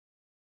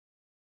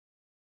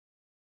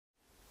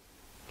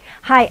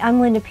Hi, I'm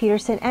Linda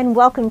Peterson and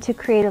welcome to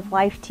Creative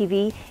Life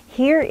TV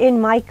here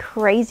in my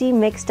crazy,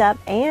 mixed up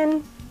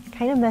and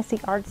kind of messy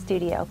art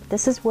studio.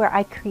 This is where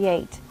I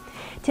create.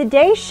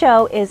 Today's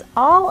show is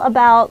all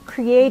about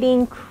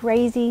creating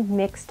crazy,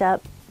 mixed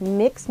up,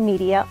 mixed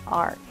media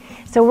art.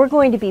 So we're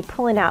going to be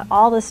pulling out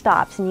all the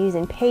stops and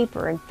using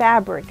paper and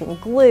fabric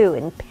and glue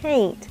and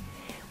paint.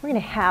 We're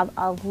going to have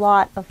a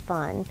lot of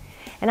fun.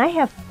 And I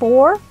have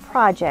 4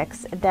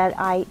 projects that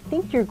I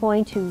think you're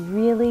going to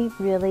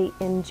really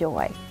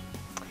enjoy.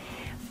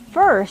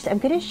 First, I'm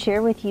going to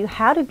share with you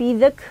how to be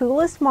the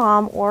coolest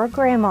mom or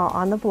grandma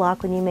on the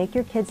block when you make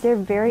your kids their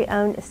very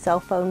own cell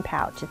phone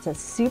pouch. It's a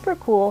super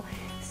cool,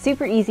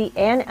 super easy,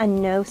 and a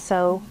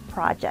no-sew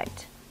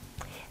project.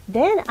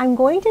 Then I'm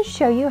going to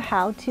show you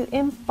how to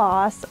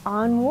emboss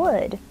on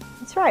wood.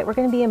 That's right, we're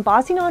going to be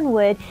embossing on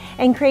wood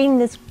and creating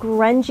this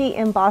grungy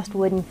embossed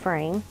wooden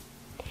frame.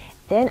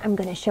 Then I'm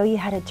going to show you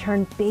how to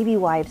turn baby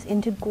wipes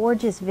into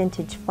gorgeous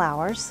vintage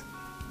flowers.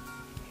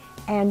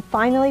 And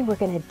finally, we're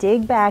going to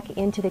dig back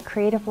into the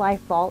Creative Life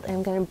Vault and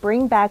I'm going to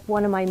bring back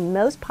one of my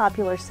most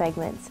popular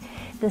segments,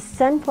 the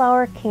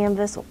sunflower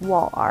canvas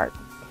wall art.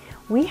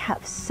 We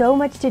have so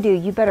much to do.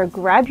 You better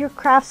grab your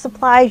craft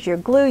supplies, your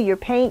glue, your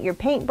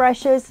paint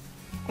brushes,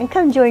 and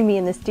come join me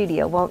in the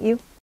studio, won't you?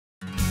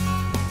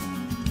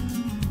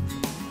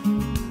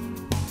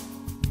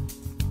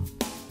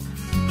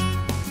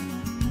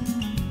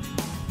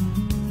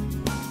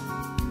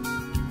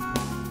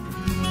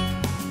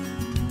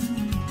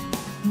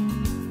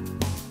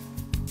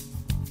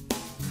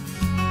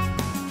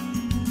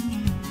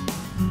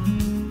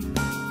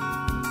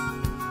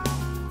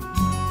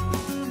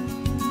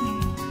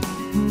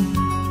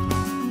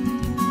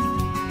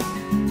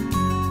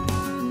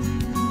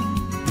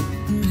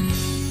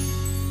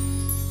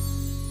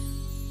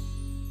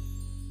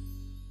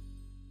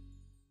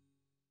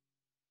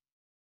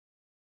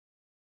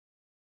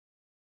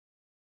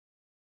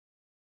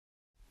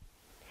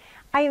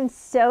 I am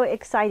so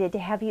excited to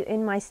have you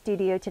in my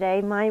studio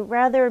today, my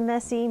rather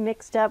messy,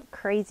 mixed up,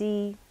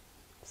 crazy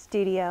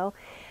studio.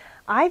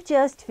 I've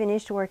just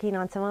finished working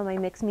on some of my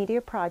mixed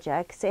media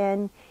projects,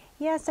 and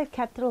yes, I've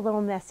kept it a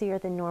little messier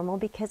than normal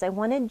because I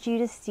wanted you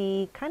to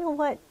see kind of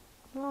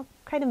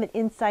an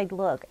inside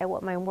look at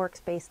what my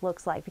workspace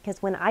looks like,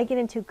 because when I get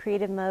into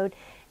creative mode,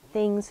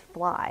 things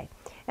fly.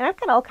 And I've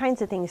got all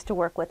kinds of things to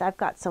work with. I've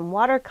got some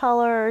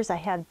watercolors, I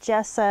have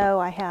gesso,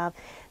 I have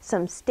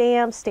some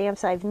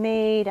stamps I've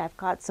made, I've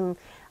got some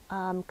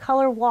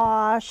color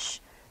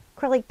wash,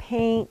 acrylic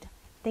paint,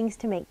 things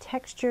to make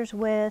textures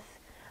with.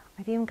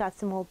 I've even got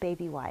some old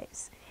baby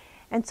wipes.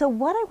 And so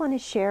what I want to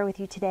share with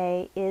you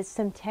today is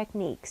some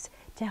techniques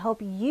to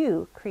help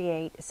you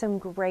create some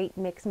great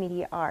mixed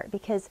media art,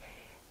 because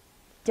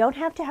you don't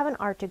have to have an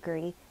art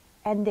degree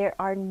and there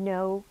are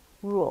no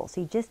rules.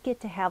 You just get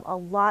to have a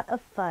lot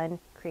of fun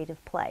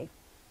creative play.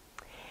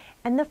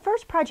 And the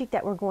first project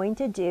that we're going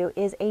to do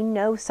is a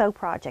no-sew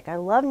project. I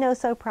love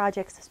no-sew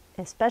projects,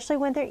 especially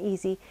when they're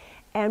easy,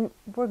 and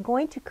we're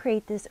going to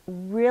create this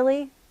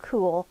really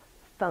cool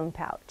phone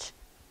pouch.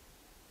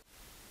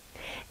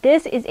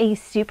 This is a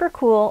super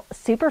cool,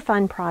 super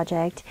fun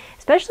project,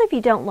 especially if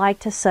you don't like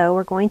to sew.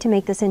 We're going to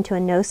make this into a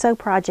no-sew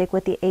project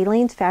with the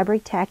Aliens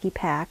Fabric Tacky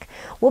Pack.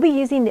 We'll be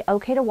using the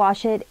OK to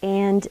Wash It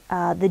and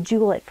the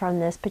Jewel-It from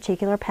this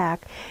particular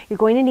pack. You're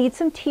going to need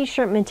some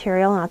t-shirt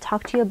material, and I'll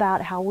talk to you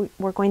about how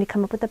we're going to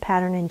come up with the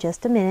pattern in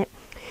just a minute.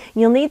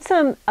 You'll need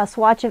a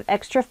swatch of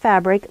extra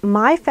fabric.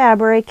 My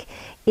fabric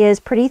is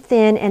pretty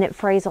thin and it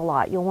frays a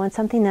lot. You'll want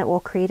something that will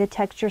create a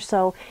texture,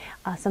 so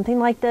something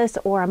like this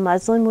or a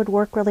muslin would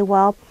work really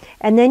well.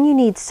 And then you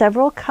need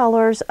several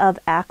colors of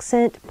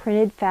accent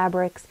printed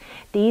fabrics.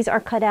 These are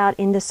cut out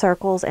into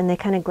circles and they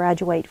kind of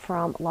graduate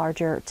from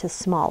larger to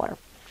smaller.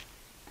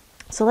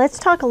 So let's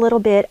talk a little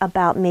bit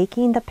about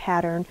making the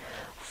pattern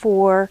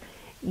for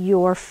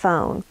your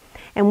phone.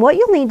 And what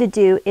you'll need to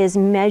do is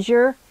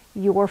measure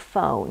your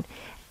phone.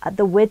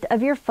 The width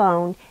of your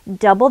phone,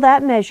 double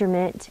that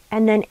measurement,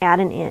 and then add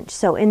an inch.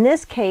 So in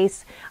this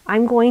case,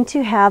 I'm going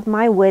to have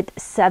my width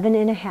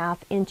 7.5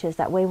 inches.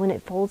 That way when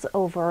it folds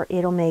over,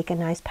 it'll make a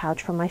nice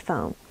pouch for my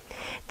phone.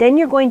 Then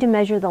you're going to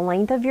measure the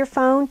length of your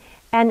phone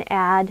and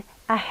add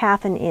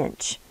 1/2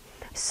 inch.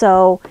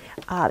 So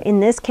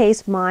in this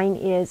case, mine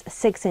is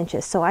 6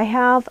 inches. So I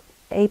have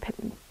a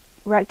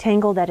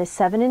rectangle that is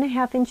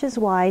 7.5 inches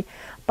wide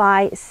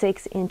by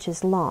 6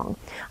 inches long.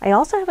 I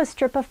also have a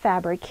strip of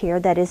fabric here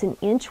that is 1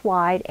 inch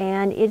wide,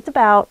 and it's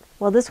about,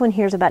 well, this one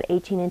here is about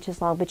 18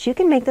 inches long, but you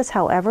can make this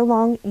however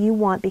long you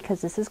want,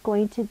 because this is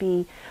going to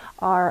be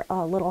our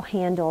little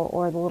handle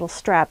or the little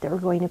strap that we're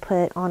going to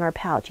put on our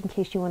pouch in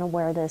case you want to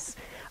wear this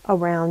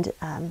around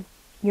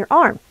your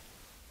arm.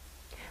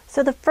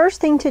 So the first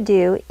thing to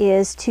do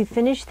is to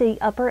finish the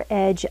upper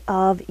edge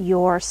of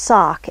your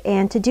sock,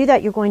 and to do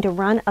that you're going to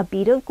run a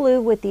bead of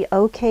glue with the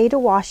OK to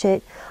Wash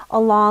It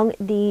along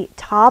the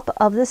top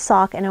of the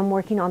sock, and I'm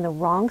working on the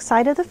wrong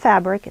side of the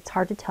fabric. It's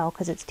hard to tell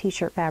because it's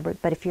t-shirt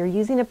fabric, but if you're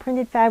using a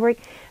printed fabric,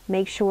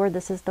 make sure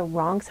this is the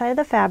wrong side of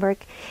the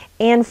fabric,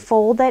 and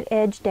fold that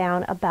edge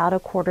down about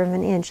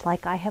 1/4 inch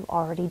like I have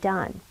already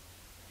done.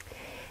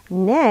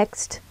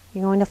 Next,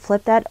 you're going to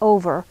flip that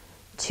over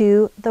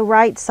to the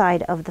right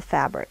side of the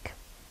fabric.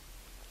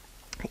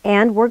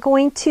 And we're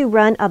going to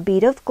run a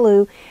bead of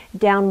glue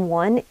down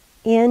one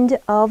end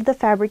of the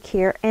fabric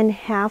here and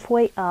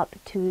halfway up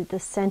to the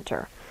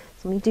center.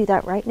 So let me do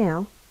that right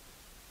now.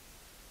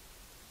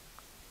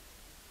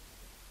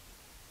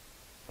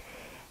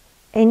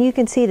 And you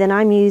can see that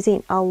I'm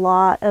using a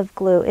lot of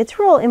glue. It's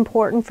real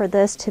important for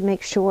this to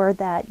make sure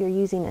that you're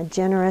using a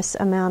generous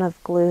amount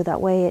of glue. That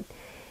way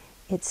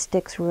it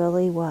sticks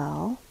really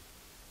well.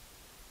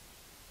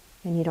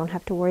 And you don't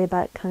have to worry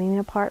about it coming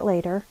apart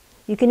later.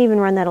 You can even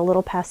run that a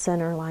little past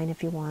center line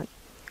if you want.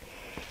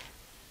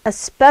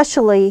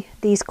 Especially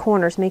these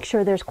corners, make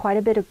sure there's quite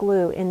a bit of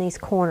glue in these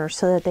corners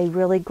so that they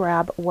really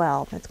grab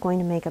well. That's going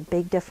to make a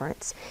big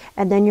difference.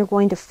 And then you're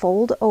going to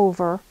fold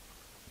over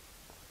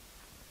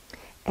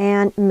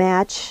and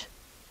match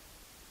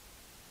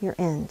your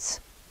ends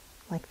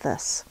like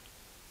this.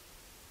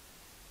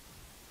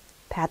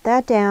 Pat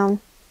that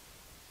down,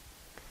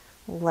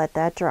 let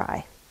that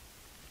dry.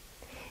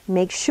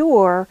 Make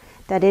sure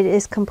that it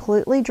is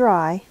completely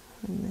dry,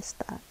 I missed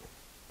that,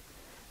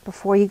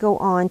 before you go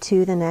on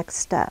to the next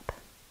step.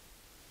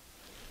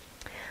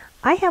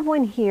 I have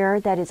one here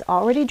that is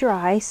already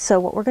dry, so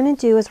what we're going to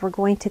do is we're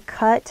going to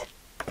cut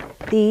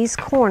these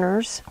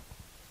corners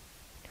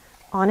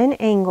on an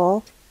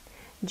angle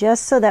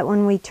just so that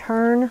when we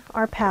turn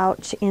our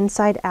pouch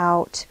inside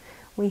out,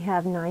 we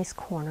have nice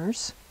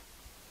corners.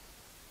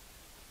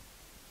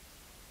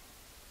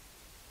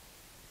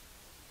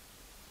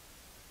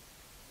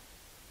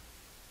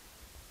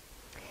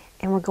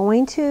 And we're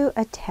going to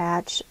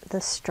attach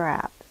the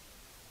strap.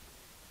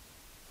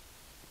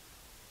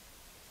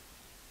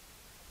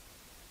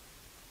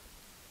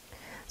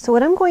 So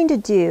what I'm going to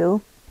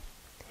do,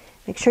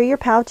 make sure your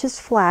pouch is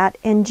flat,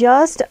 and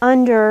just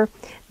under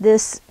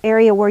this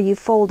area where you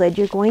folded,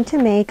 you're going to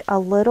make a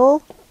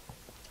little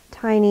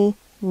tiny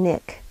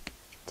nick,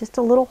 just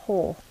a little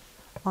hole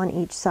on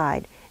each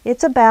side.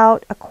 It's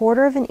about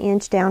 1/4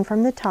 inch down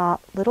from the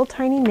top, little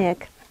tiny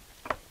nick,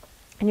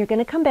 and you're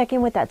going to come back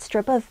in with that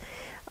strip of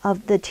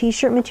the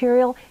t-shirt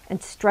material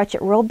and stretch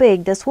it real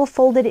big. This will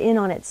fold it in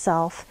on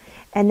itself,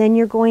 and then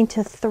you're going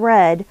to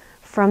thread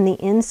from the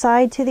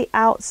inside to the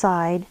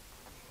outside,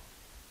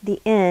 the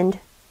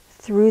end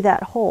through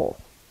that hole,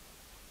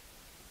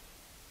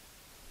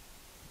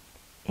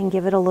 and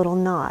give it a little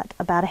knot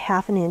about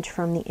 1/2 inch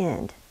from the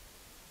end.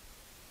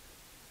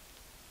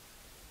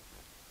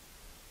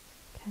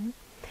 Okay.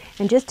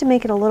 And just to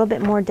make it a little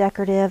bit more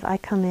decorative, I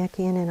come back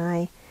in and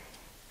I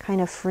kind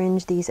of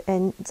fringe these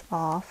ends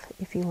off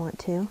if you want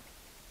to.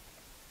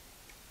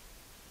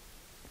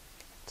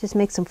 Just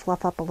makes them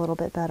fluff up a little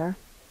bit better.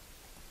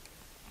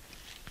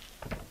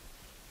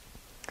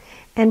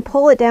 And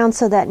pull it down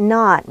so that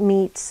knot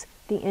meets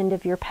the end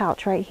of your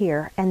pouch right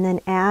here, and then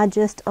add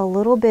just a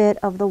little bit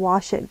of the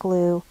Wash It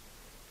glue.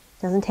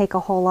 Doesn't take a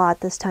whole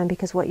lot this time,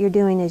 because what you're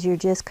doing is you're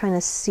just kind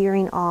of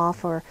searing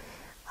off or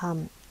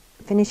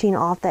finishing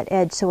off that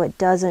edge so it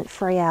doesn't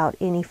fray out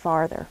any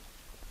farther.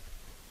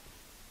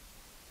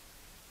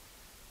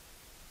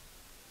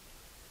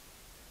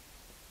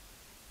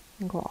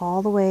 And go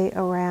all the way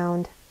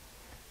around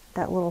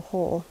that little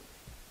hole.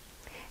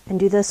 And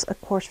do this, of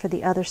course, for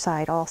the other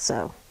side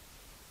also.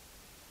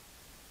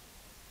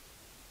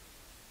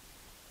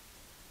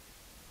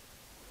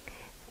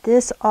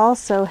 This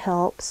also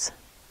helps.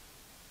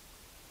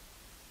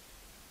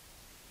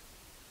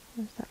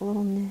 Where's that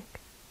little nick?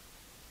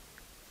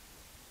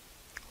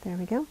 There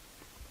we go.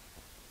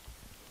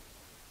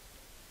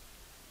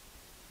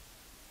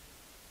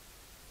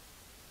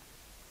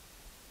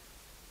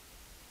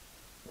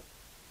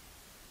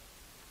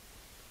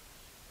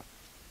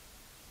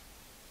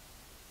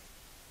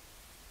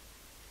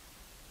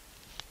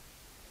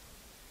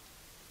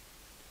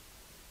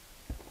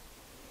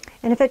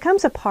 And if it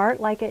comes apart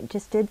like it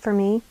just did for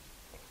me,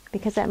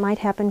 because that might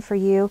happen for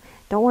you,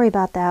 don't worry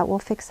about that. We'll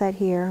fix that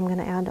here. I'm going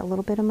to add a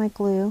little bit of my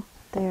glue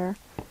there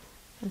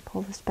and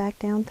pull this back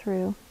down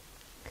through.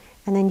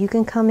 And then you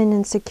can come in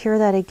and secure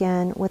that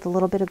again with a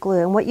little bit of glue.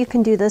 And what you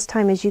can do this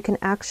time is you can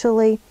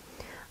actually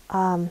put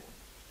a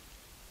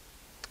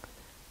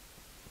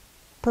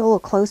little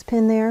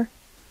clothespin there,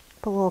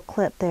 put a little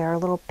clip there, a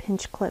little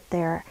pinch clip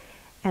there,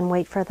 and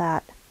wait for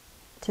that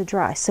to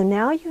dry. So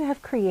now you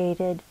have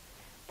created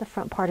the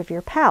front part of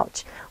your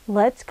pouch.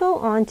 Let's go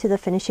on to the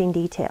finishing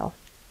detail.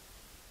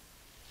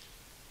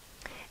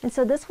 And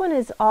so this one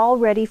is all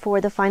ready for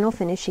the final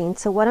finishing.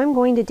 So what I'm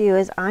going to do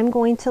is I'm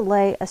going to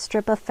lay a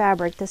strip of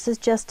fabric. This is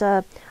just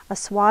a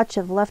swatch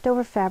of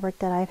leftover fabric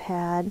that I've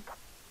had.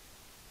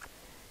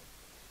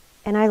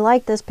 And I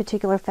like this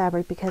particular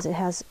fabric because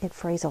it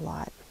frays a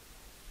lot.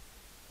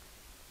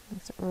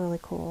 It's really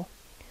cool.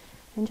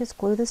 And just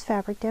glue this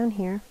fabric down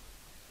here.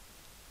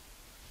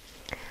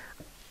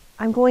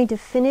 I'm going to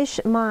finish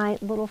my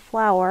little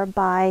flower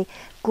by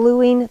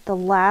gluing the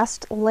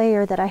last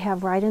layer that I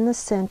have right in the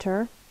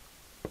center.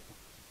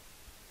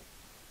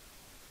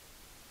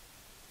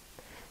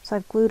 So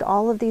I've glued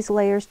all of these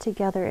layers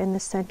together in the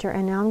center,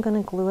 and now I'm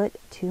going to glue it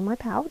to my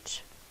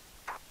pouch.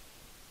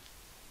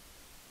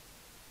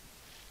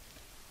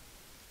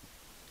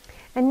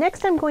 And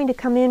next I'm going to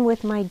come in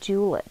with my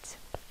jewellet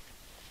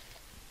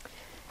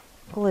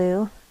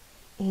glue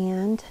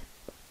and,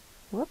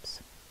 whoops,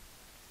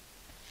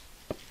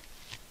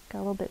 got a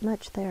little bit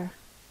much there.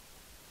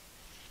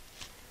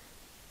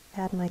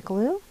 Add my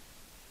glue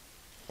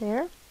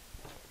there.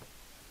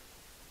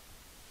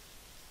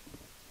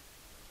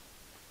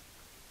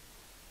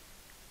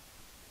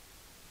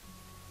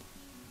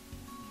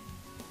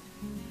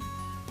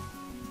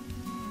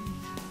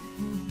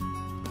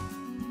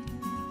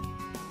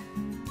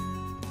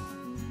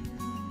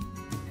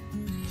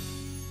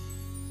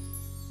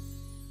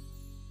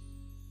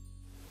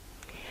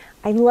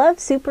 I love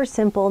super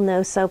simple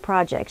no-sew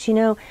projects. You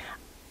know,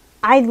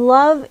 I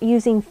love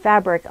using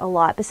fabric a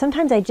lot, but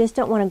sometimes I just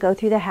don't want to go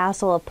through the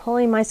hassle of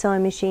pulling my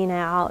sewing machine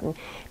out and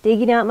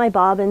digging out my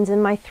bobbins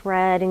and my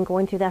thread and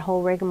going through that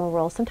whole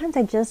rigmarole. Sometimes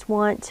I just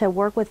want to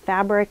work with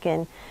fabric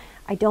and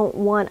I don't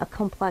want a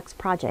complex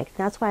project.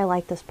 That's why I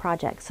like this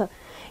project. So,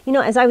 you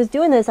know, as I was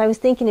doing this, I was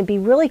thinking it'd be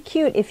really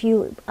cute if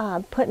you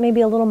put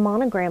maybe a little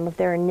monogram of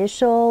their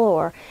initial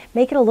or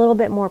make it a little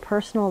bit more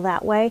personal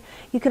that way.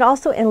 You could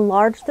also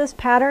enlarge this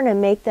pattern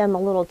and make them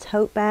a little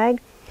tote bag.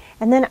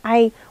 And then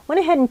I went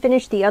ahead and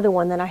finished the other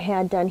one that I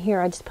had done here.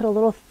 I just put a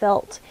little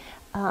felt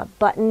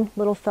button,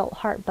 little felt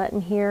heart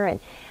button here, and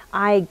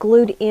I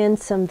glued in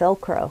some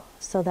Velcro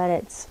so that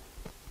it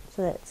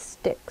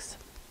sticks.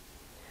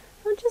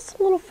 So just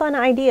some little fun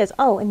ideas.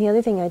 Oh, and the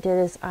other thing I did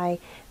is I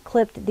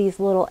clipped these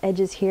little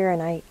edges here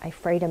and I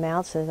frayed them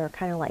out so they're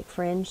kind of like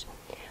fringed.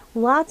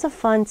 Lots of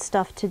fun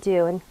stuff to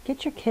do, and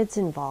get your kids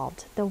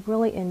involved. They'll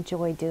really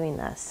enjoy doing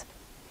this.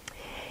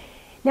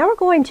 Now we're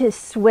going to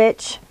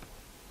switch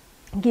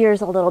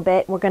gears a little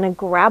bit. We're going to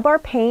grab our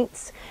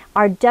paints,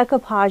 our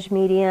decoupage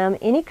medium,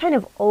 any kind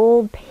of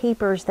old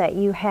papers that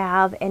you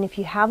have, and if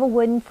you have a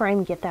wooden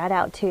frame, get that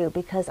out too,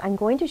 because I'm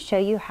going to show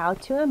you how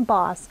to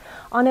emboss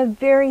on a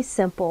very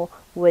simple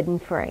wooden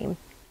frame.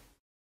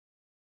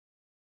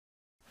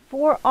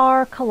 For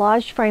our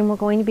collage frame, we're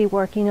going to be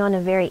working on a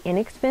very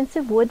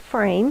inexpensive wood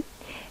frame.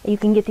 You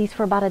can get these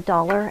for about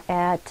 $1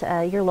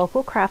 at your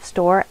local craft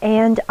store.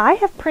 And I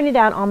have printed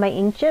out on my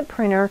inkjet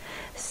printer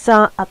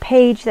a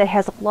page that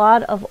has a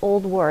lot of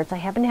old words. I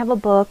happen to have a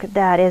book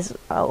that is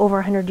over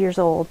 100 years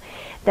old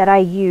that I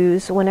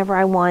use whenever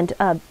I want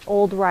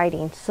old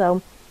writing.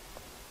 So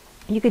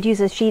you could use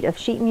a sheet of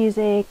sheet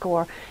music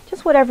or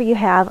just whatever you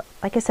have.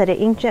 Like I said, an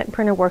inkjet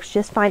printer works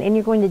just fine. And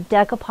you're going to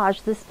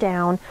decoupage this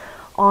down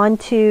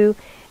onto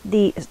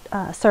the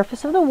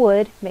surface of the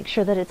wood. Make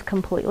sure that it's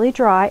completely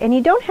dry, and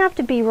you don't have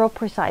to be real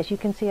precise. You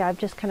can see I've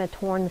just kind of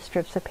torn the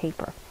strips of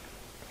paper.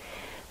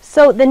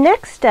 So the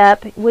next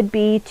step would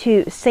be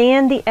to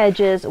sand the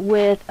edges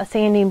with a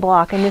sanding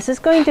block, and this is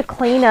going to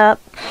clean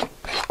up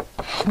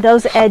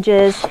those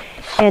edges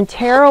and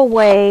tear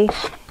away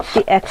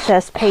the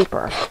excess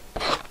paper.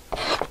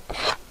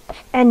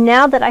 And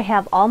now that I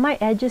have all my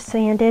edges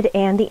sanded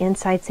and the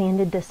inside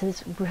sanded, this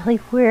is really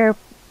where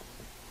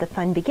the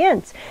fun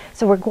begins.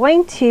 So we're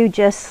going to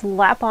just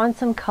slap on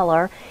some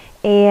color,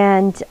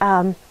 and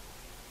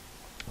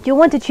you'll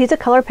want to choose a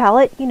color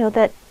palette, you know,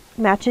 that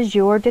matches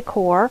your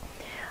decor.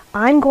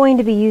 I'm going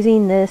to be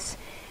using this,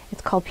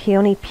 it's called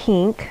Peony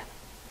Pink,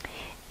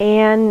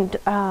 and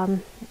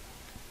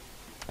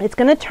it's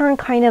going to turn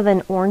kind of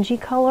an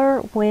orangey color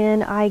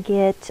when I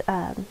get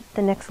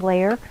the next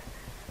layer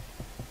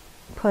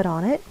put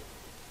on it.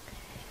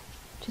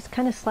 Just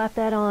kind of slap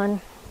that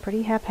on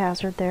pretty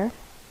haphazard there.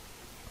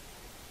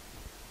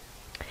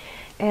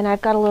 And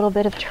I've got a little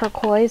bit of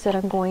turquoise that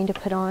I'm going to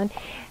put on.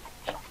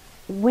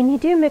 When you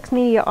do mixed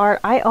media art,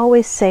 I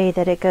always say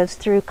that it goes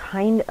through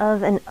kind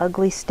of an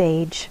ugly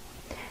stage.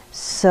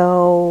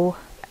 So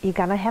you're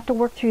gonna have to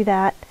work through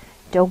that.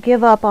 Don't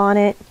give up on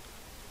it.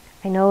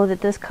 I know that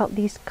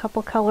these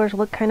couple colors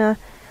look kind of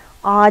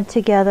odd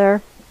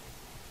together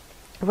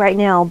right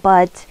now,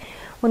 but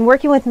when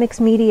working with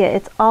mixed media,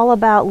 it's all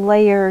about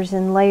layers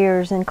and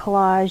layers and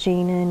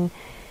collaging and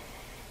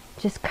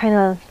just kind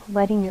of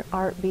letting your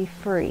art be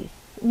free.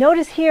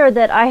 Notice here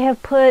that I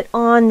have put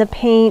on the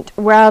paint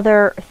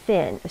rather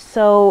thin,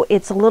 so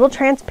it's a little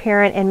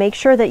transparent, and make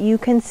sure that you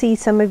can see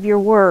some of your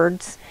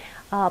words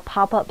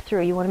pop up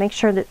through. You want to make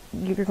sure that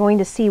you're going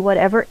to see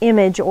whatever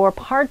image or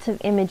parts of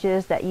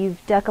images that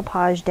you've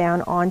decoupaged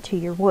down onto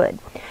your wood.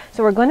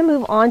 So we're going to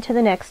move on to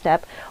the next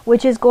step,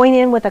 which is going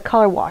in with a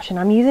color wash, and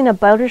I'm using a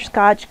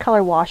butterscotch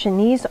color wash, and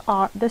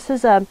this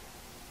is a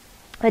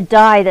a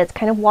dye that's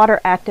kind of water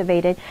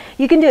activated.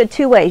 You can do it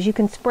two ways. You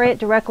can spray it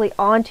directly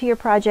onto your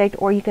project,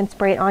 or you can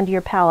spray it onto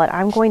your palette.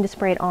 I'm going to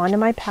spray it onto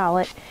my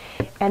palette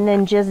and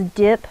then just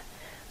dip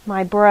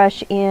my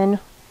brush in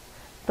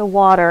the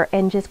water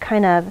and just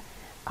kind of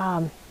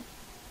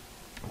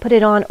put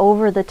it on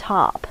over the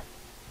top.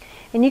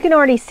 And you can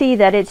already see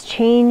that it's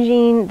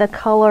changing the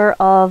color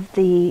of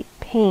the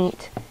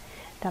paint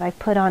that I've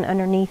put on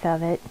underneath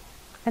of it.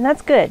 And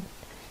that's good.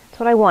 That's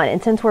what I want.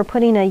 And since we're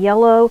putting a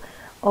yellow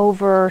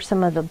over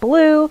some of the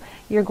blue,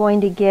 you're going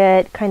to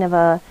get kind of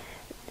a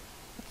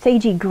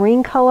sagey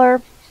green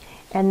color.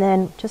 And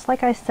then, just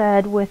like I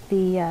said with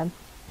the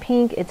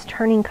pink, it's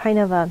turning kind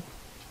of an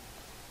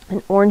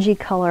orangey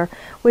color,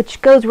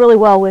 which goes really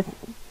well with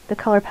the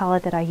color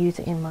palette that I use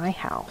in my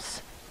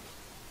house.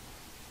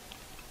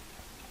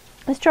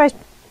 This dries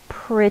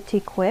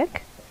pretty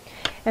quick.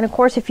 And of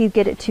course, if you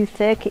get it too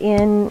thick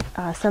in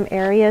some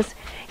areas,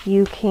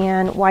 you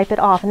can wipe it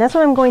off. And that's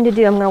what I'm going to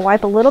do. I'm going to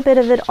wipe a little bit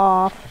of it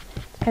off,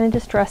 kind of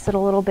distress it a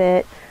little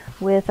bit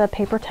with a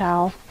paper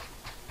towel.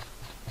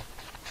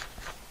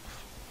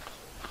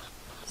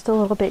 Just a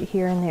little bit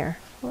here and there.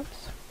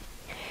 Whoops.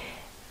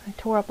 I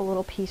tore up a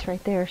little piece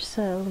right there,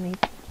 so let me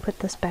put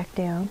this back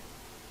down.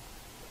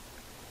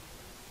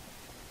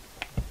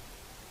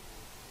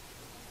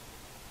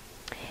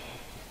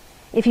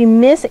 If you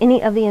miss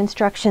any of the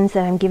instructions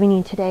that I'm giving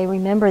you today,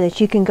 remember that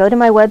you can go to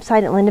my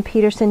website at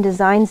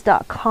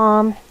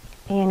lindapetersondesigns.com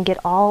and get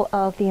all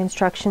of the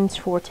instructions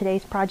for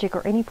today's project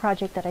or any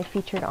project that I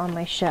featured on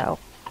my show.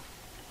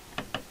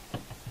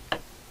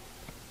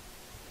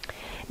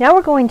 Now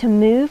we're going to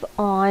move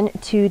on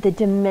to the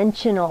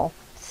dimensional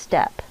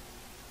step.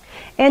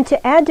 And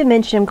to add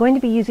dimension, I'm going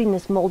to be using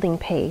this molding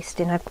paste,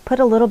 and I've put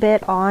a little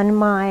bit on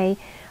my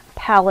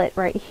palette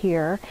right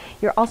here.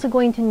 You're also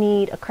going to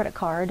need a credit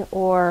card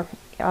or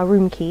a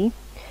room key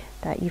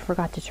that you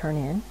forgot to turn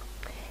in.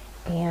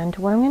 And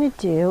what I'm going to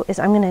do is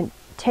I'm going to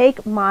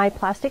take my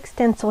plastic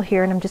stencil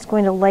here, and I'm just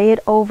going to lay it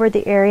over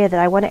the area that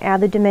I want to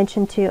add the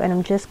dimension to, and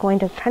I'm just going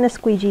to kind of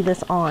squeegee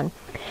this on.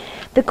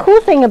 The cool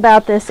thing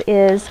about this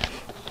is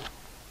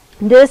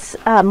this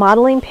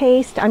modeling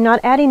paste, I'm not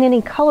adding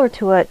any color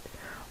to it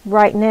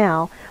right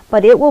now,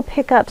 but it will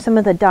pick up some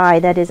of the dye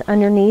that is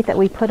underneath that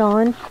we put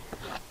on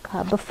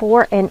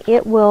before, and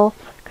it will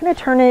kind of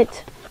turn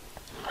it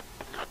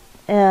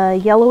a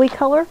yellowy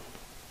color,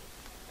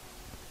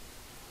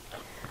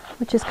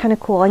 which is kind of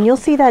cool. And you'll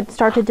see that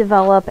start to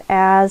develop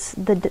as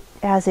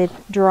it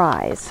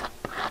dries.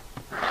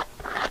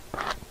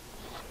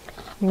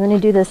 You're going to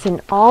do this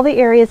in all the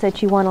areas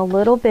that you want a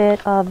little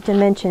bit of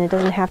dimension. It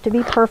doesn't have to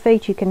be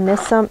perfect. You can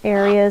miss some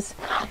areas.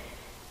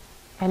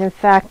 And in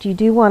fact, you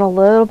do want a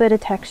little bit of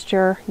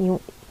texture.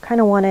 You kind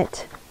of want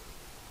it,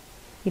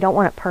 you don't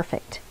want it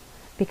perfect,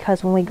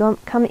 because when we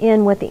come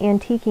in with the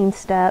antiquing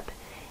step,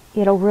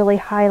 it'll really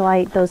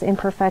highlight those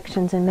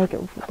imperfections and make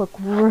it look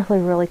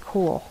really, really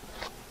cool.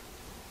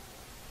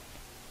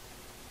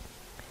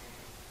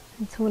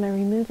 And so when I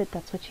remove it,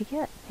 that's what you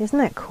get. Isn't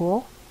that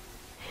cool?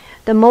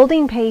 The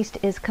molding paste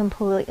is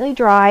completely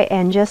dry,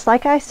 and just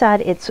like I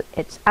said,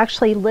 it's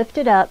actually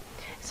lifted up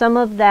some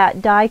of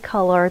that dye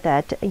color,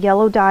 that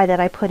yellow dye that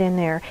I put in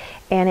there,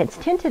 and it's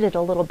tinted it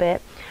a little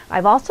bit.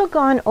 I've also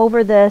gone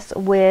over this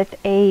with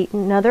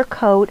another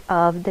coat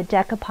of the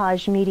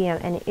decoupage medium,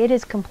 and it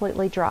is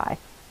completely dry.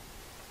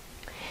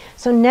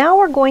 So now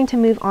we're going to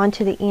move on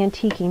to the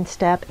antiquing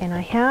step, and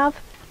I have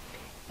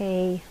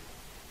a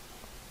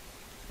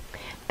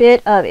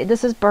bit of,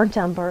 this is burnt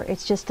umber,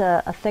 it's just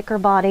a thicker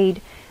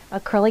bodied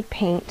acrylic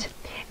paint,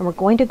 and we're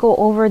going to go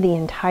over the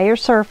entire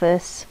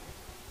surface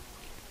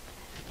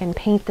and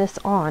paint this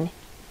on.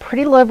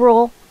 Pretty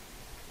liberal,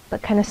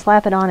 but kind of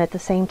slap it on at the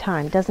same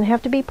time. It doesn't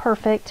have to be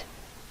perfect.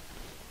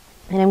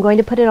 And I'm going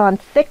to put it on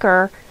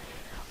thicker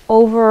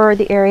over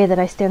the area that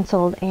I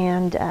stenciled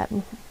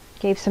and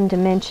gave some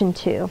dimension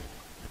to.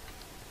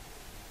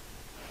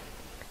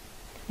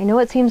 I know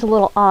it seems a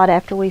little odd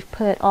after we've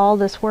put all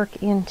this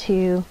work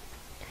into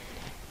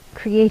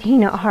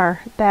creating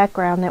our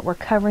background that we're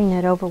covering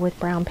it over with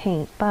brown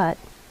paint, but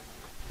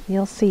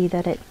you'll see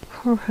that it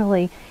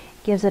really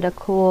gives it a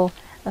cool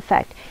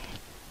effect.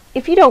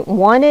 If you don't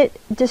want it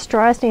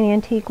distressed and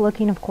antique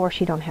looking, of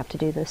course you don't have to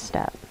do this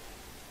step.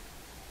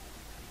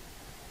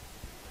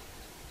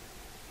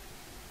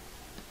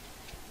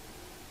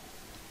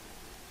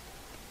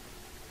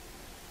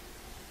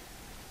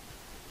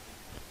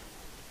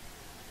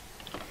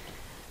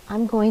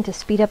 I'm going to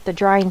speed up the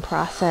drying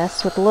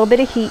process with a little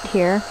bit of heat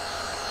here.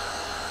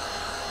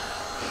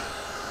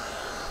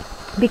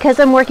 Because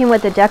I'm working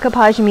with a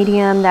decoupage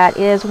medium that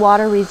is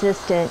water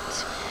resistant,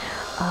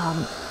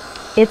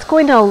 it's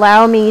going to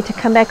allow me to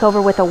come back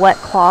over with a wet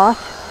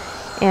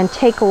cloth and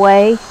take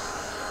away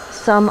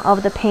some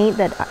of the paint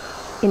that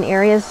in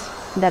areas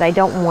that I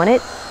don't want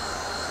it.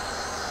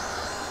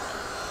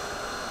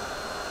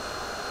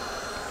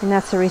 And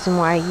that's the reason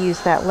why I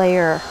use that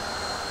layer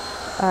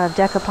of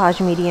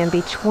decoupage medium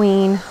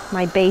between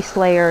my base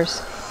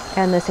layers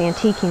and this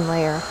antiquing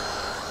layer.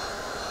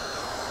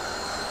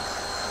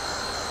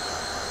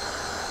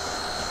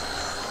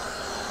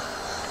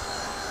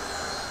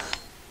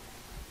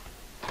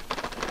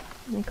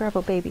 Let me grab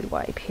a baby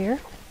wipe here.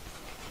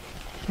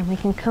 And we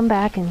can come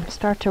back and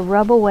start to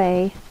rub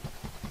away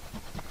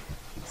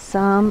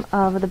some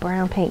of the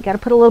brown paint. Got to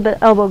put a little bit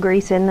of elbow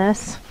grease in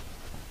this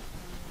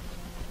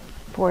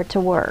for it to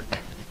work.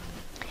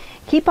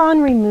 Keep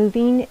on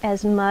removing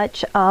as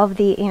much of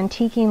the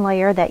antiquing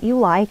layer that you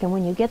like, and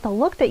when you get the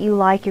look that you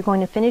like, you're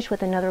going to finish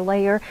with another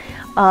layer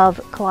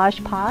of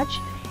Collage Podge,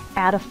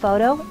 add a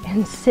photo,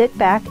 and sit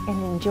back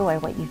and enjoy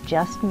what you've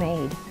just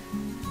made.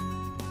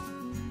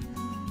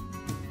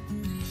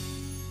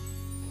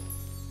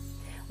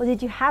 Well,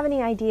 did you have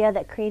any idea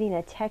that creating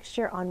a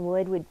texture on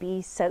wood would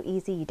be so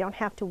easy? You don't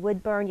have to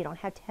wood burn, you don't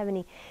have to have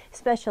any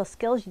special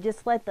skills, you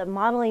just let the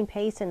modeling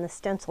paste and the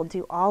stencil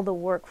do all the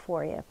work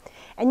for you.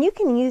 And you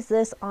can use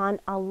this on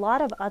a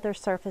lot of other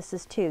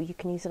surfaces too. You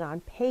can use it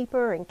on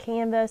paper and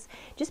canvas.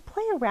 Just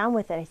play around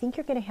with it. I think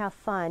you're going to have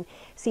fun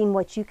seeing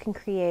what you can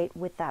create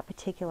with that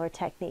particular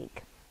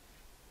technique.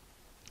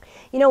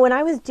 You know, when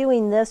I was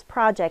doing this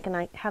project, and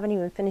I haven't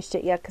even finished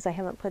it yet because I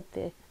haven't put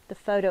the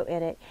photo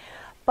in it,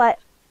 but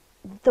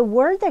the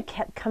word that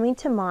kept coming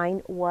to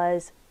mind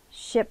was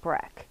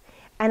shipwreck.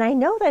 And I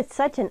know that's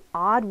such an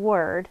odd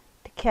word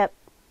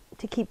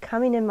to keep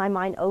coming in my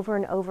mind over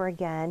and over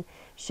again,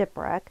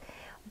 shipwreck.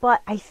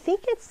 But I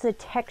think it's the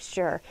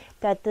texture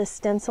that this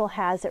stencil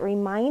has. It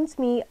reminds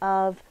me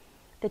of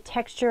the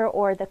texture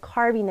or the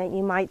carving that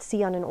you might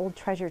see on an old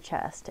treasure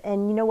chest.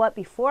 And you know what?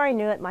 Before I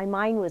knew it, my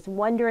mind was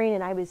wandering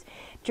and I was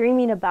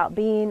dreaming about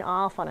being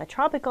off on a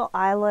tropical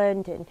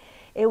island, and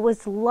it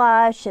was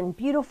lush and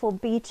beautiful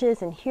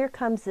beaches, and here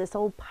comes this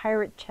old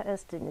pirate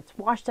chest, and it's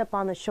washed up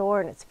on the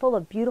shore, and it's full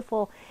of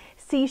beautiful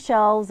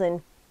seashells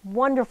and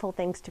wonderful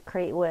things to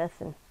create with.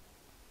 And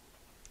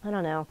I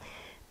don't know,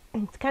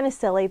 it's kind of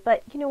silly,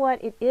 but you know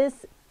what? It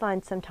is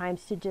fun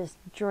sometimes to just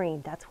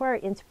dream. That's where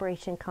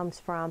inspiration comes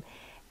from,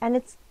 and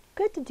it's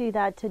good to do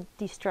that to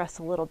de-stress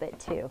a little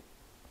bit too.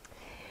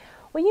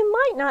 Well, you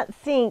might not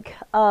think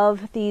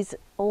of these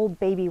old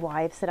baby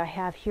wipes that I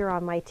have here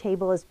on my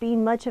table as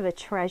being much of a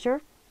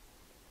treasure,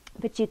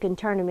 but you can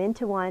turn them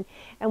into one.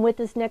 And with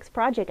this next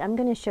project, I'm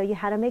going to show you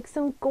how to make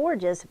some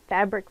gorgeous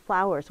fabric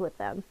flowers with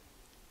them.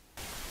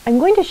 I'm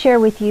going to share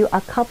with you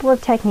a couple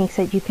of techniques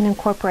that you can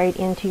incorporate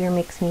into your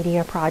mixed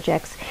media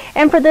projects.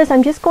 And for this,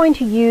 I'm just going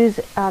to use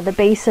the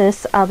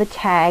basis of a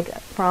tag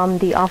from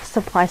the office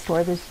supply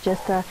store. This is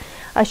just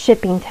a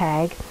shipping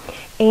tag.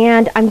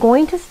 And I'm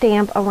going to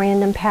stamp a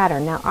random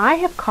pattern. Now, I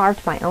have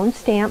carved my own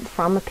stamp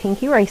from a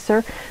pink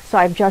eraser, so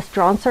I've just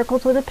drawn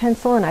circles with a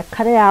pencil and I've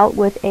cut it out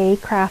with a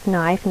craft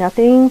knife.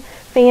 Nothing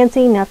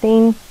fancy,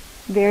 nothing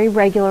very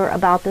regular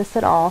about this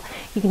at all.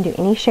 You can do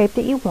any shape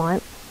that you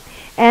want.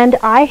 And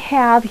I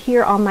have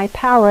here on my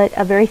palette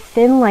a very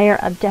thin layer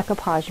of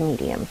decoupage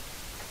medium.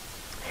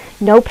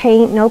 No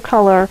paint, no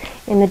color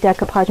in the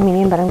decoupage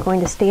medium, but I'm going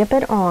to stamp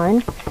it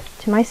on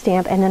to my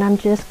stamp, and then I'm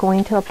just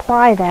going to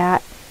apply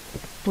that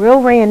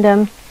real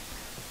random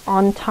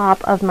on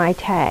top of my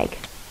tag.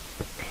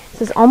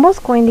 This is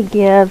almost going to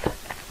give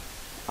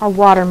a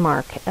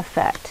watermark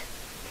effect.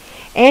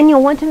 And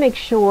you'll want to make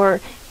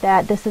sure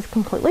that this is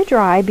completely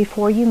dry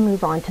before you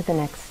move on to the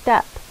next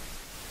step.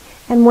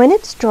 And when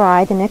it's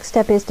dry, the next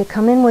step is to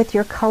come in with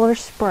your color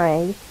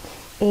spray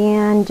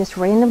and just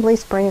randomly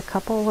spray a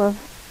couple of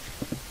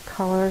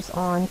colors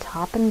on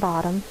top and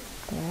bottom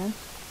there.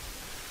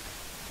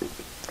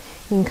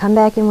 You can come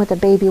back in with a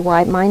baby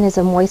wipe. Mine is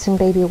a moistened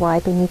baby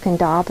wipe, and you can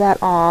dab that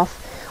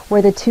off.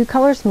 Where the two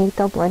colors meet,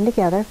 they'll blend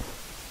together.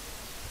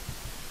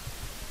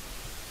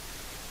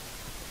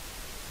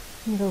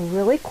 You have a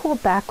really cool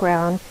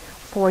background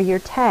for your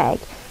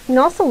tag. You can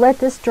also let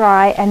this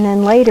dry and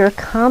then later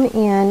come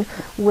in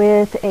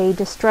with a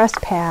distress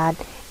pad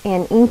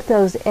and ink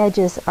those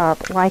edges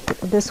up like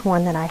this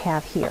one that I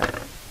have here.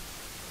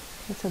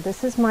 So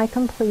this is my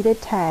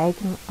completed tag,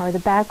 or the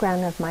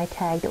background of my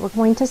tag, that we're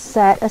going to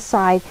set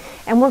aside,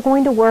 and we're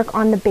going to work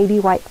on the baby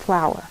white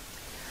flower.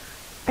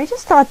 I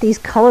just thought these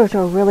colors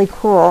were really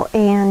cool,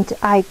 and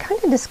I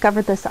kind of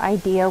discovered this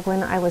idea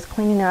when I was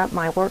cleaning up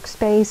my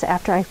workspace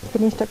after I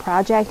finished a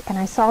project, and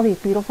I saw these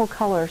beautiful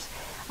colors.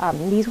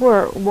 These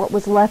were what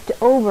was left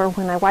over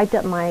when I wiped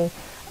up my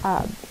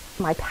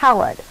my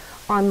palette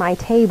on my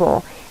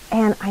table,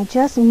 and I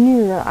just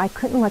knew that I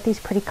couldn't let these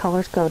pretty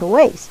colors go to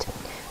waste.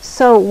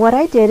 So what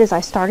I did is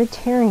I started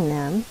tearing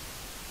them,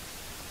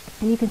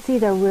 and you can see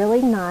they're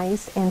really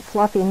nice and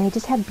fluffy, and they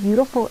just have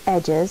beautiful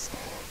edges.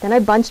 Then I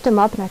bunched them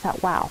up and I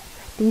thought, wow,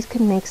 these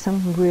can make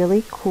some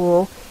really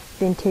cool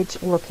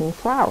vintage looking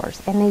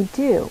flowers, and they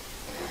do.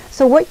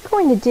 So what you're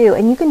going to do,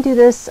 and you can do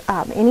this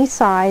any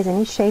size,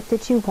 any shape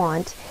that you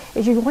want,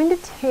 is you're going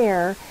to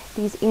tear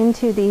these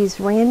into these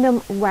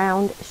random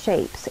round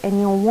shapes, and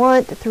you'll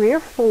want 3 or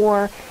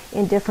 4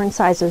 in different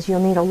sizes. You'll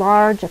need a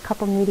large, a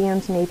couple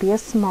mediums, maybe a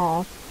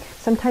small.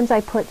 Sometimes I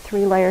put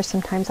 3 layers,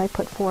 sometimes I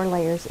put 4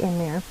 layers in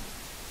there.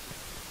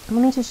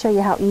 Let me just show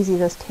you how easy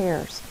this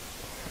tears.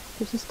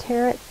 You just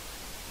tear it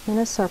in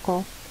a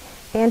circle.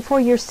 And for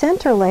your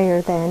center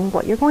layer then,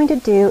 what you're going to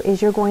do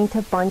is you're going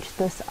to bunch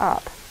this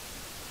up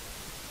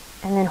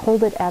and then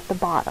hold it at the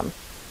bottom.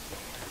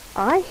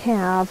 I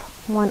have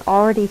one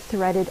already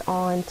threaded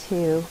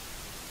onto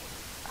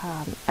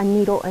a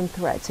needle and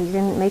thread. So you're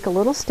going to make a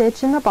little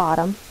stitch in the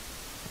bottom,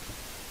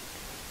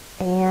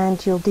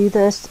 and you'll do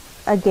this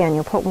again.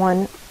 You'll put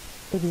one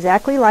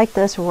exactly like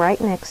this right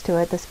next to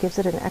it. This gives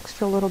it an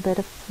extra little bit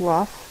of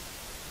fluff.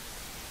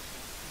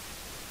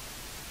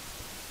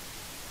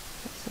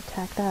 So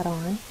tack that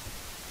on.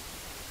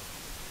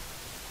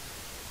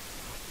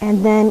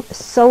 And then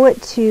sew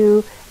it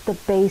to the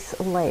base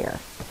layer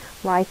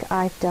like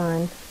I've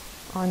done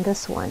on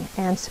this one,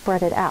 and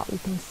spread it out. You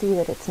can see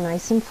that it's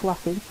nice and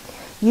fluffy.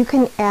 You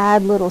can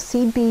add little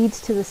seed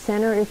beads to the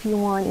center if you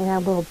want, and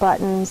add little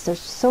buttons. There's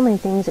so many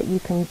things that you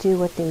can do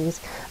with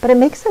these, but it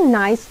makes a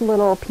nice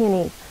little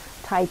peony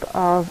type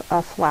of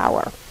a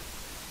flower.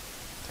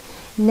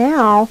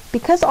 Now,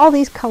 because all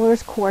these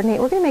colors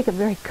coordinate, we're going to make a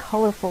very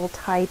colorful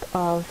type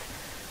of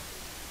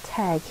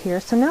tag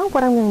here. So now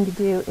what I'm going to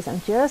do is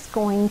I'm just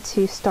going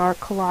to start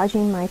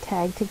collaging my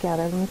tag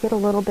together. Let me get a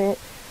little bit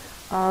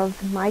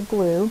of my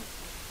glue.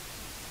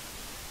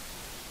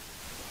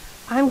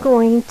 I'm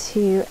going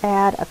to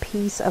add a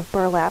piece of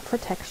burlap for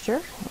texture.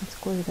 Let's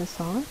glue this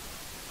on.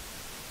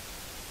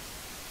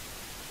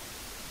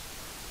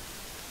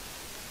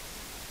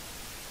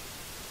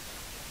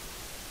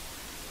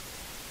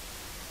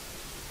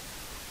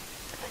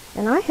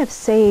 And I have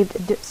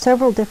saved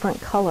several different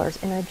colors,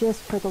 and I've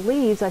just, for the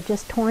leaves, I've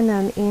just torn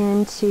them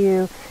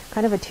into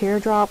kind of a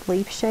teardrop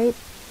leaf shape.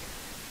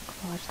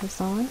 Collage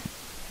this on.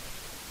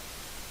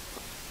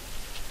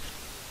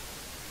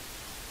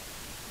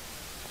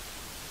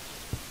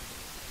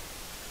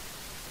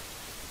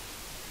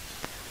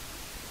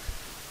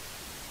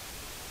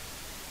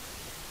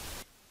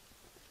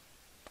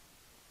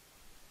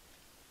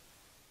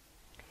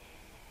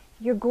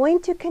 You're going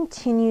to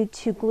continue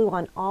to glue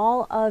on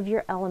all of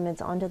your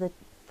elements onto the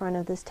front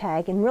of this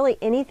tag, and really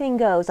anything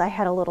goes. I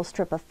had a little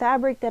strip of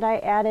fabric that I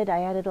added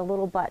a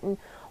little button.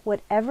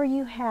 Whatever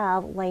you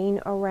have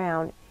laying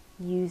around,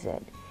 use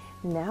it.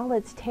 Now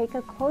let's take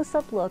a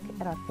close-up look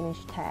at our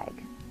finished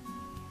tag.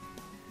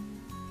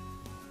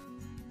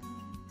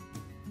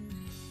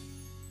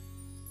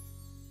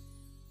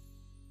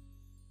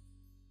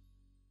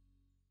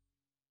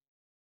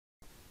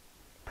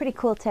 Pretty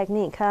cool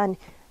technique, huh? And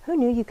who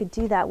knew you could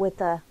do that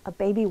with a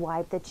baby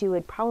wipe that you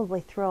would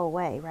probably throw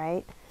away,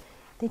 right?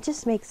 They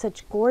just make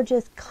such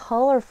gorgeous,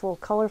 colorful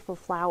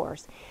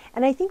flowers.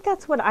 And I think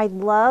that's what I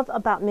love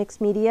about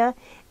mixed media,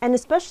 and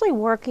especially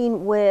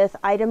working with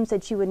items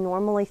that you would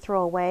normally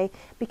throw away,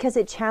 because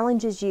it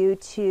challenges you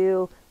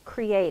to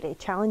create. It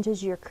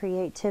challenges your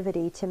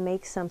creativity to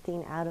make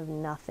something out of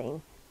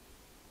nothing.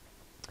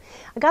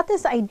 I got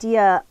this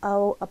idea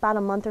about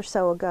a month or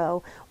so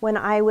ago when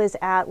I was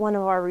at one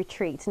of our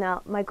retreats.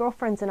 Now, my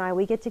girlfriends and I,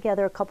 we get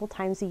together a couple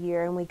times a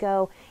year, and we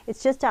go,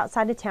 it's just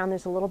outside of town.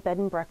 There's a little bed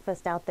and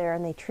breakfast out there,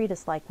 and they treat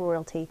us like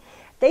royalty.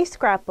 They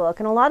scrapbook,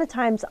 and a lot of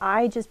times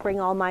I just bring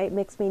all my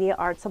mixed media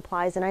art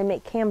supplies, and I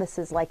make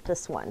canvases like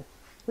this one.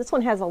 This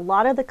one has a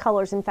lot of the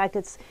colors. In fact,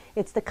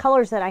 it's the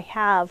colors that I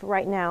have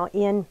right now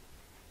in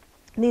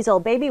these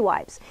old baby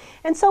wipes.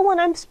 And so when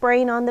I'm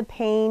spraying on the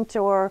paint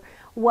or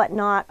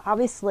whatnot,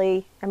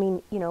 obviously, I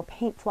mean, you know,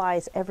 paint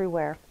flies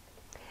everywhere.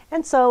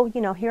 And so, you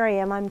know, here I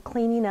am, I'm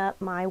cleaning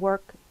up my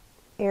work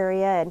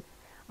area, and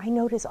I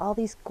notice all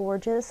these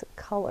gorgeous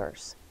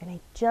colors, and I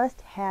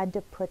just had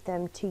to put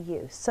them to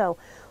use. So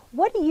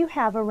what do you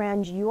have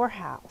around your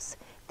house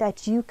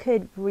that you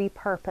could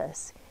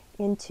repurpose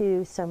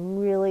into some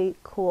really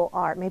cool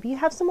art? Maybe you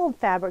have some old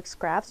fabric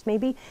scraps.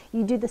 Maybe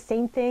you do the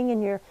same thing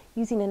and you're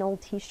using an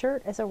old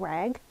t-shirt as a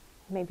rag.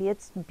 Maybe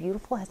it's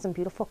beautiful, has some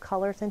beautiful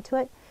colors into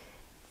it.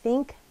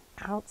 Think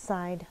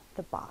outside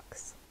the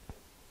box.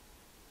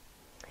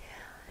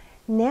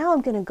 Now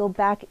I'm going to go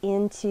back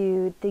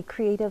into the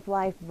Creative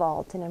Life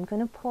Vault, and I'm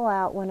going to pull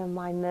out one of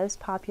my most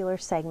popular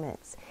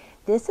segments.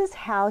 This is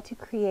how to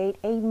create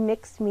a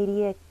mixed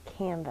media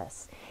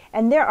canvas.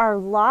 And there are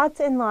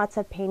lots and lots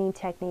of painting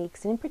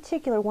techniques, and in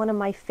particular one of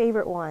my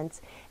favorite ones,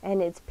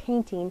 and it's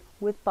painting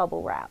with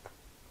bubble wrap.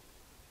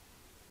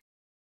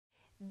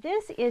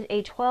 This is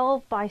a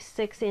 12 by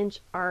 6 inch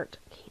art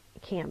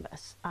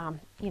canvas,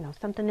 you know,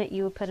 something that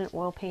you would put an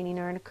oil painting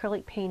or an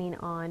acrylic painting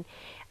on.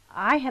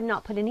 I have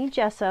not put any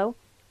gesso.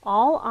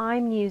 All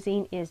I'm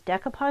using is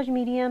decoupage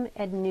medium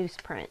and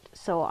newsprint.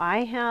 So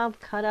I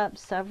have cut up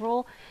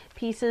several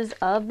pieces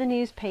of the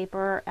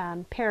newspaper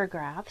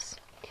paragraphs,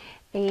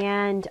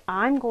 and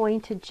I'm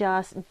going to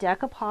just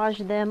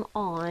decoupage them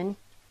on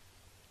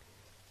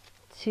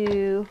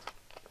to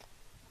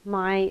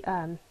my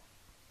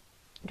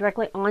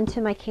directly onto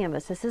my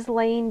canvas. This is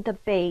laying the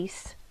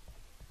base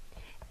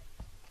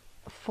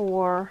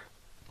for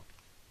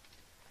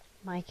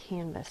my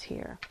canvas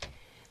here.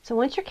 So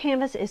once your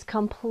canvas is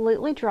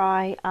completely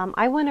dry,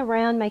 I went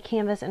around my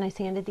canvas and I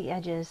sanded the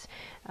edges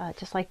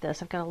just like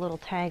this. I've got a little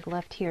tag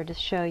left here to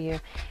show you.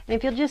 And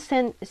if you'll just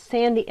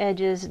sand the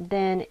edges,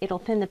 then it'll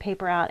thin the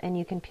paper out and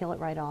you can peel it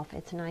right off.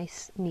 It's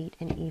nice, neat,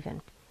 and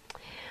even.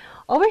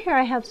 Over here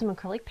I have some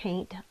acrylic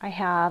paint. I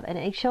have an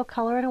eggshell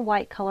color and a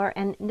white color,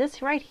 and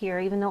this right here,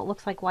 even though it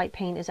looks like white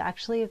paint, is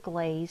actually a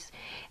glaze.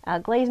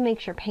 Glaze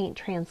makes your paint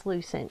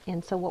translucent,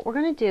 and so what we're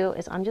going to do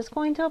is I'm just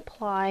going to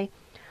apply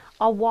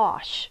a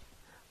wash,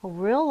 a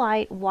real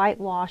light white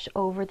wash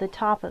over the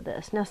top of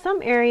this. Now some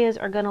areas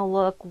are going to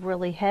look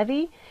really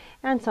heavy,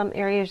 and some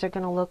areas are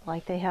going to look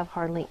like they have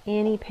hardly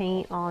any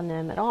paint on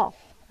them at all.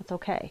 That's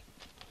okay,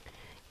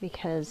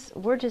 because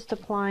we're just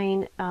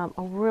applying a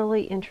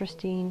really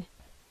interesting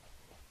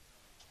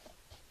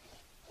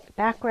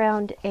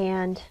background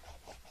and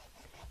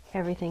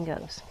everything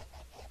goes.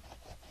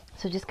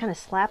 So just kind of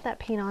slap that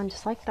paint on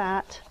just like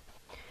that.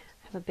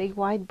 Have a big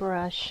wide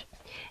brush.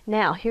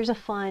 Now here's a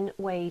fun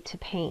way to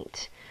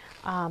paint.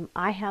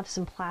 I have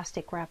some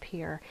plastic wrap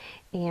here,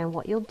 and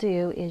what you'll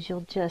do is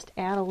you'll just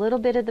add a little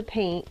bit of the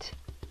paint.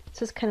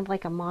 This is kind of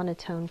like a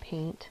monotone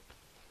paint.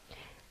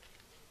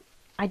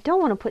 I don't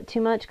want to put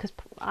too much because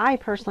I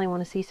personally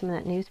want to see some of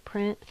that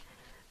newsprint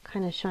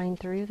kind of shine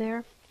through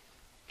there.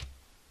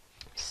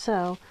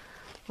 So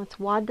let's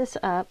wad this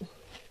up,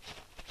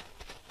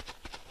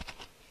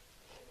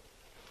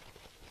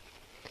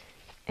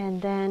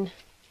 and then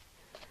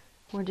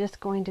we're just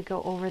going to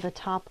go over the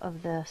top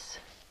of this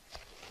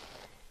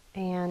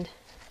and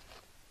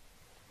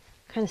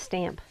kind of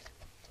stamp.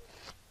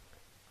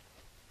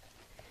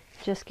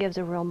 Just gives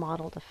a real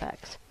mottled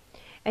effect.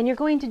 And you're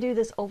going to do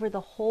this over the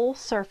whole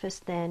surface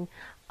then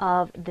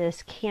of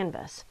this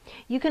canvas.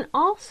 You can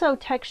also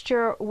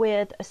texture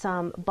with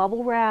some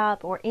bubble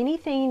wrap or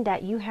anything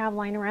that you have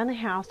lying around the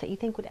house that you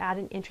think would add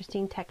an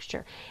interesting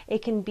texture.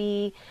 It can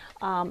be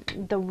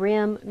the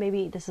rim,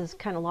 maybe this is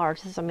kind of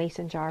large, this is a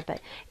mason jar, but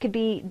it could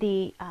be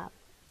the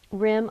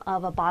rim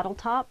of a bottle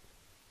top.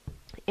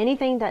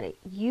 Anything that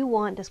you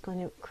want that's going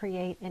to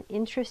create an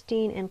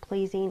interesting and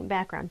pleasing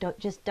background.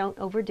 Don't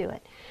overdo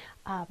it.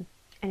 And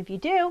if you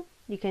do,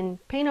 you can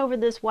paint over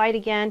this white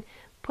again,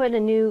 put a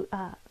new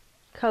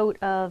coat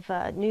of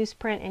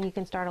newsprint, and you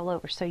can start all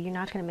over. So you're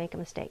not going to make a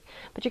mistake.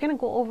 But you're going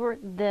to go over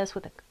this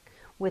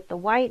with the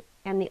white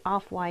and the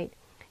off-white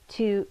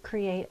to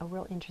create a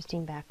real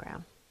interesting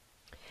background.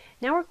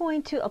 Now we're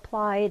going to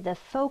apply the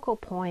focal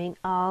point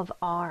of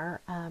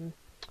our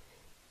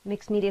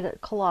mixed media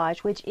collage,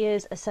 which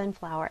is a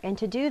sunflower. And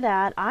to do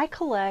that, I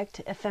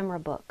collect ephemera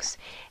books,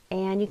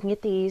 and you can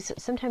get these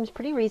sometimes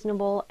pretty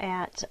reasonable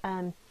at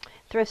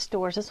thrift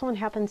stores. This one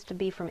happens to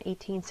be from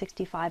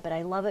 1865, but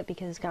I love it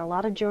because it's got a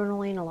lot of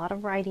journaling, a lot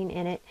of writing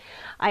in it.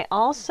 I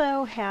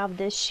also have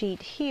this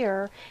sheet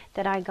here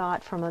that I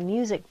got from a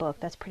music book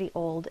that's pretty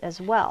old as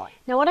well.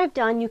 Now what I've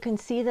done, you can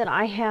see that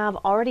I have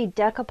already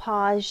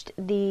decoupaged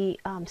the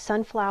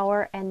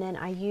sunflower, and then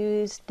I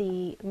used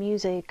the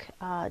music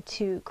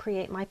to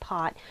create my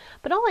pot.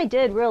 But all I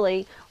did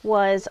really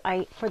was,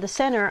 for the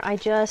center, I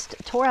just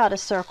tore out a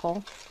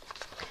circle.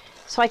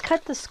 So I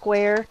cut the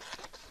square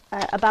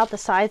about the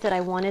size that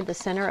I wanted the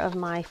center of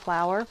my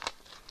flower,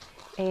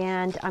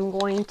 and I'm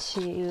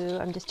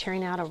just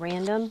tearing out a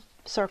random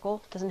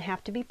circle. Doesn't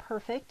have to be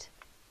perfect.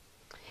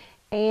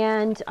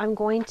 And I'm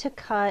going to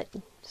cut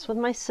just with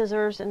my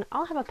scissors, and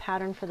I'll have a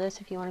pattern for this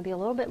if you want to be a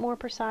little bit more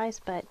precise,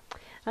 but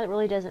that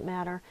really doesn't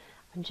matter.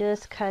 I'm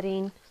just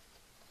cutting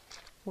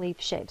leaf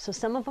shapes. So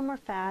some of them are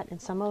fat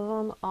and some of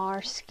them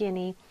are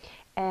skinny,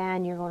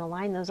 and you're going to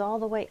line those all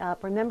the way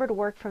up. Remember to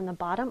work from the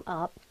bottom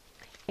up,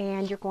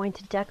 and you're going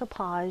to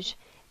decoupage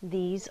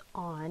these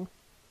on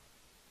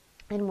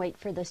and wait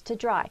for this to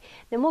dry.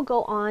 Then we'll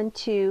go on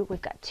to,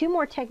 we've got 2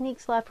 more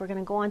techniques left. We're going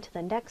to go on to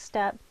the next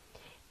step,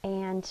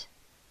 and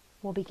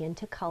we'll begin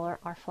to color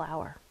our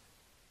flower.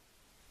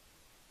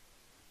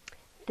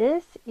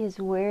 This is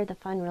where the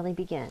fun really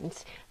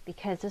begins,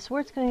 because this is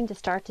where it's going to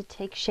start to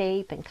take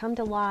shape and come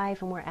to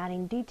life, and we're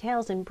adding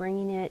details and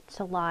bringing it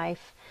to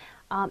life.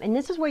 And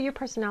this is where your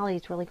personality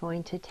is really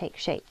going to take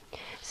shape.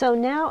 So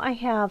now I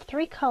have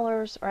 3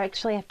 colors, or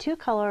actually I have 2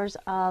 colors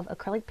of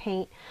acrylic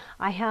paint.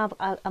 I have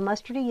a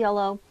mustardy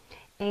yellow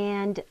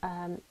and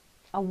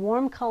a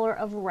warm color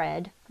of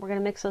red. We're going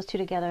to mix those 2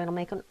 together. It'll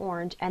make an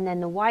orange. And then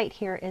the white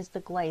here is the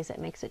glaze that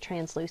makes it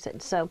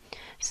translucent. So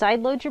side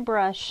load your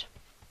brush.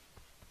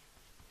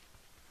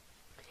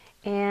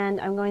 And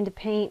I'm going to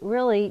paint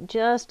really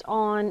just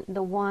on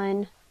the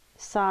one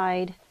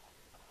side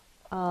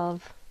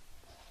of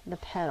the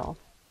petal.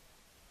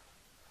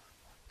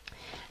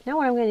 Now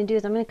what I'm going to do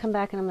is I'm going to come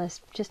back and I'm going to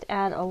just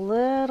add a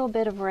little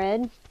bit of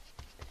red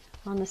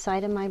on the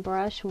side of my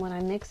brush, and when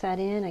I mix that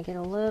in, I get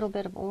a little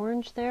bit of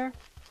orange there.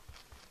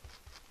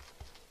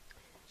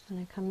 I'm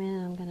going to come in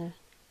and I'm going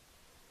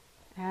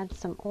to add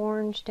some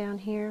orange down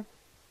here.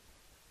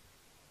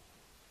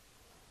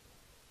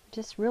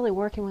 Just really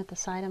working with the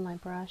side of my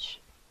brush.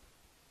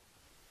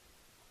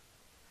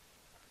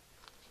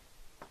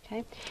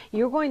 Okay,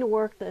 you're going to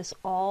work this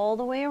all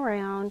the way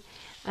around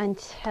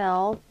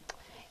until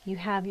you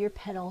have your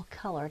petal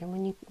colored. And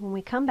when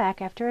we come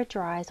back after it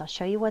dries, I'll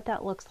show you what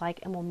that looks like,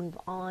 and we'll move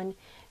on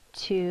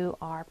to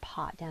our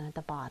pot down at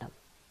the bottom.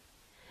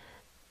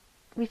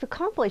 we've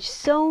accomplished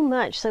so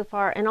much so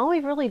far, and all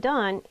we've really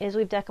done is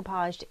we've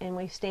decoupaged and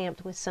we've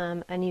stamped with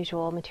some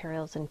unusual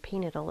materials and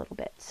painted a little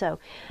bit. So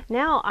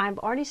now I've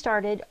already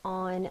started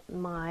on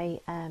my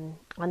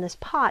on this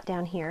pot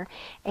down here,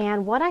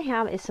 and what I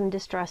have is some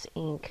Distress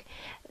ink,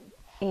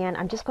 and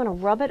I'm just going to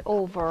rub it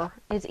over.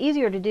 It's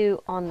easier to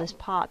do on this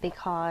pot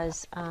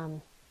because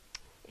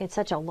it's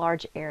such a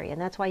large area,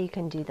 and that's why you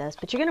can do this.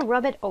 But you're going to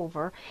rub it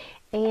over,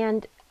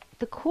 and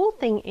the cool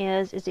thing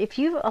is if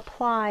you've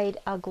applied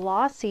a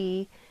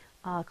glossy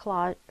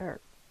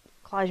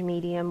collage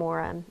medium or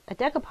a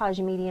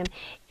decoupage medium,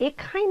 it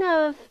kind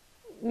of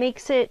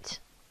makes it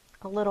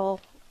a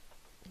little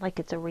like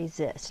it's a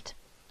resist.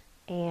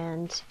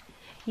 And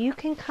you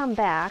can come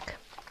back,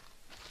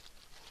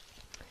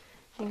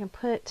 you can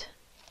put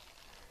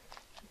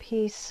a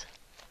piece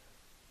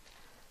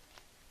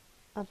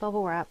of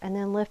bubble wrap and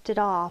then lift it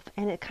off,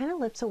 and it kind of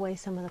lifts away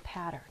some of the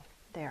pattern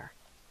there.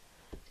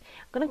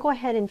 I'm going to go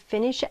ahead and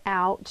finish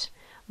out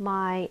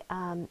my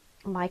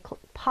my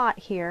pot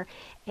here,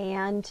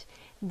 and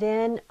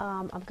then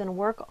I'm going to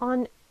work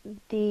on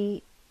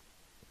the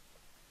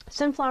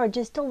sunflower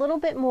just a little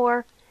bit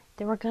more.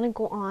 Then we're going to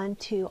go on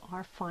to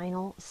our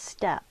final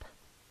step.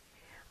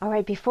 All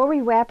right, before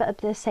we wrap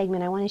up this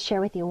segment, I want to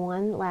share with you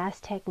one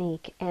last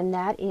technique, and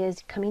that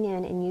is coming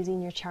in and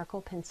using your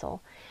charcoal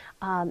pencil.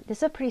 This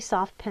is a pretty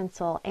soft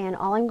pencil, and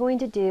all I'm going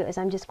to do is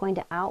I'm just going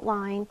to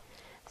outline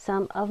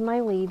some of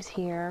my leaves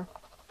here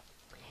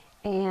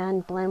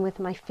and blend with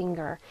my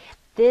finger.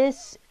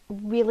 This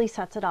really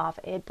sets it off.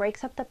 It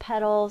breaks up the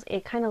petals,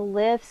 it kind of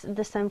lifts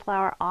the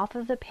sunflower off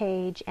of the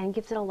page and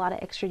gives it a lot of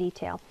extra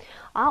detail.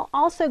 I'll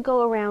also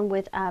go around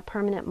with a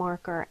permanent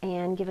marker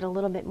and give it a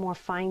little bit more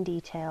fine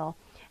detail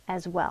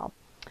as well.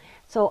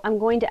 So I'm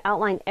going to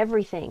outline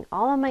everything,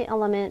 all of my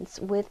elements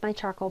with my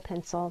charcoal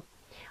pencil.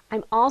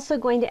 I'm also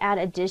going to add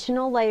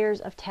additional layers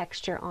of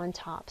texture on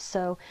top.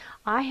 So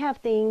I have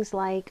things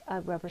like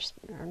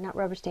not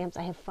rubber stamps,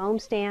 I have foam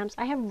stamps,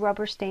 I have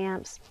rubber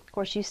stamps. Of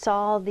course, you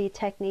saw the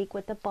technique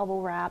with the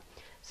bubble wrap.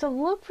 So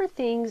look for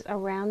things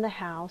around the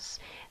house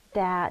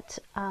that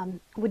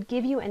would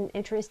give you an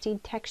interesting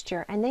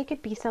texture, and they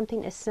could be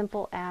something as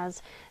simple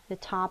as the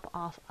top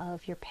off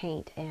of your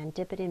paint, and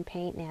dip it in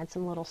paint and add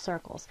some little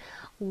circles.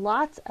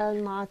 Lots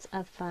and lots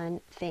of fun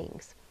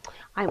things.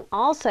 I'm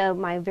also,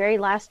 my very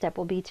last step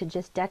will be to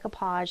just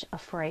decoupage a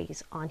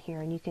phrase on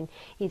here, and you can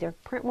either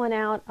print one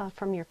out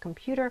from your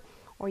computer,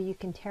 or you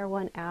can tear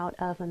one out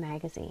of a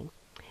magazine.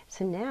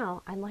 So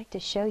now I'd like to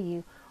show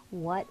you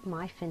what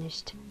my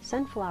finished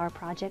sunflower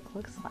project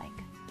looks like.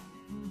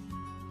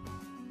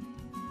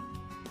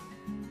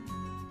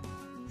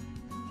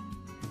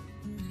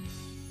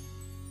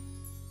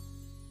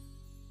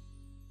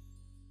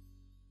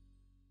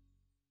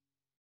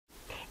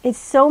 It's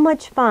so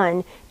much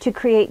fun to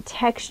create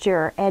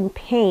texture and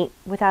paint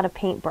without a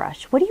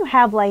paintbrush. What do you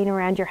have laying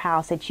around your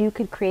house that you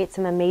could create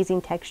some amazing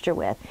texture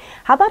with?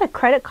 How about a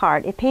credit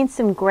card? It paints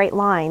some great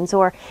lines,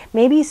 or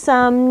maybe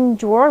some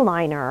drawer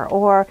liner,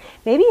 or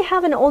maybe you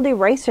have an old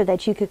eraser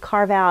that you could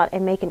carve out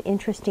and make an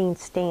interesting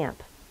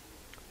stamp.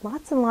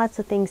 Lots and lots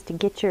of things to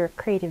get your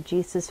creative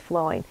juices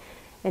flowing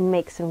and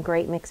make some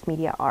great mixed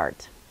media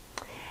art.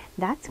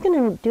 That's going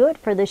to do it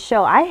for this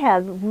show. I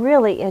have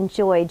really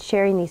enjoyed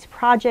sharing these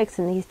projects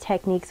and these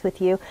techniques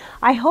with you.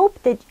 I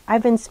hope that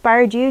I've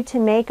inspired you to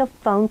make a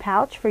phone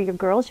pouch for your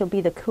girls. You'll be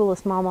the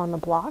coolest mom on the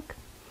block.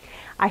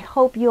 I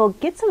hope you'll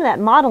get some of that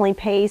modeling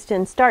paste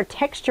and start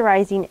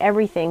texturizing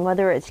everything,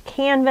 whether it's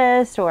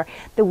canvas or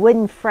the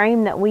wooden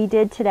frame that we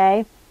did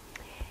today.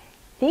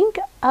 Think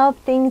of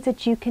things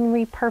that you can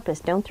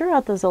repurpose. Don't throw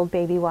out those old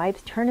baby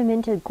wipes. Turn them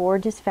into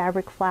gorgeous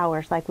fabric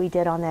flowers like we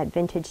did on that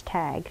vintage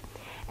tag.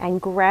 And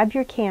grab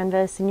your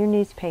canvas and your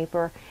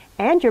newspaper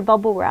and your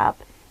bubble wrap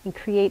and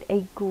create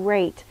a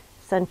great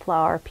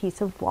sunflower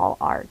piece of wall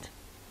art.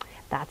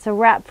 That's a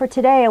wrap for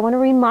today. I want to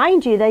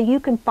remind you that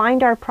you can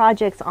find our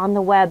projects on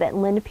the web at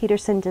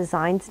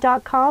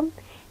lindapetersondesigns.com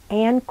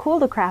and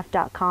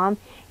coolthecraft.com.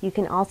 You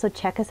can also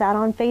check us out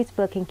on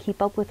Facebook and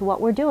keep up with what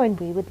we're doing.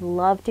 We would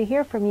love to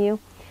hear from you.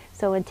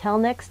 So until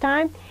next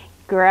time,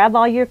 grab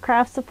all your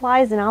craft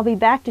supplies, and I'll be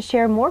back to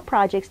share more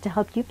projects to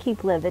help you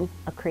keep living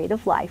a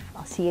creative life.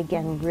 I'll see you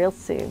again real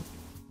soon.